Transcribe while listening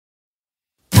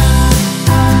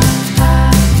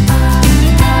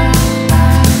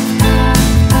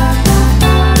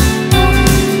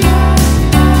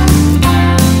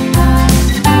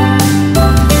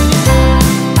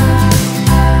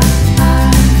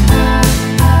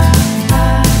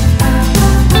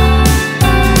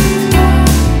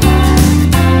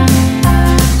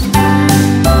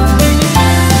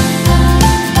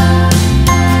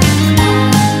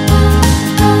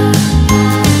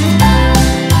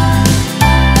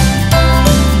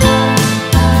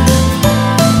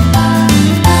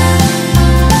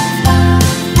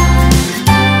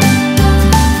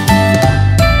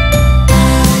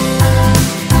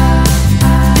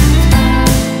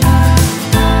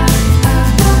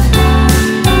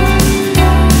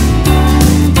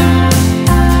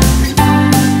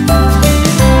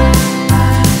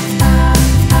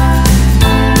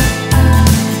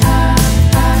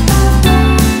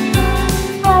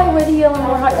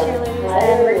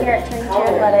Archery Cheer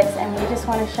Athletics, and we just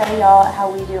want to show y'all how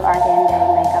we do our game day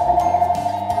makeup and hair.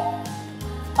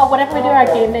 Whenever we do our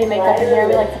game day makeup and hair,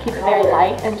 we like to keep it very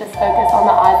light and just focus on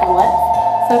the eyes and lips.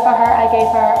 So for her, I gave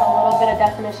her a little bit of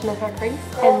definition in her crease,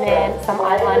 and then some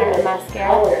eyeliner and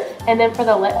mascara. And then for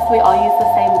the lips, we all use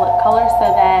the same lip color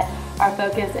so that our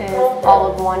focus is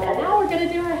all of one. And now we're going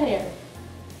to do her hair.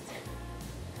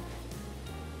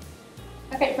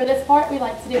 Okay, for this part, we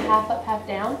like to do half up, half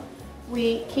down.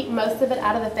 We keep most of it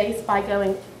out of the face by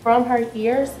going from her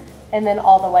ears and then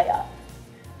all the way up.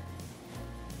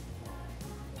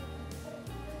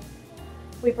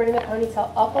 We bring the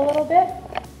ponytail up a little bit,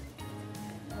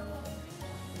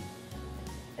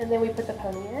 and then we put the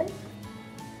pony in.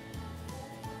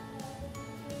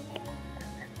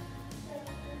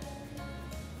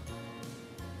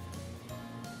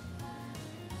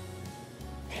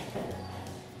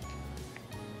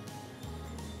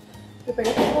 We bring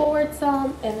it forward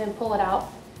some and then pull it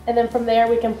out. And then from there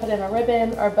we can put in a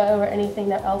ribbon or bow or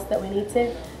anything else that we need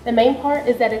to. The main part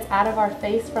is that it's out of our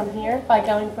face from here by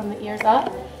going from the ears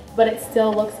up, but it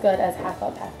still looks good as half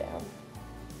up, half down.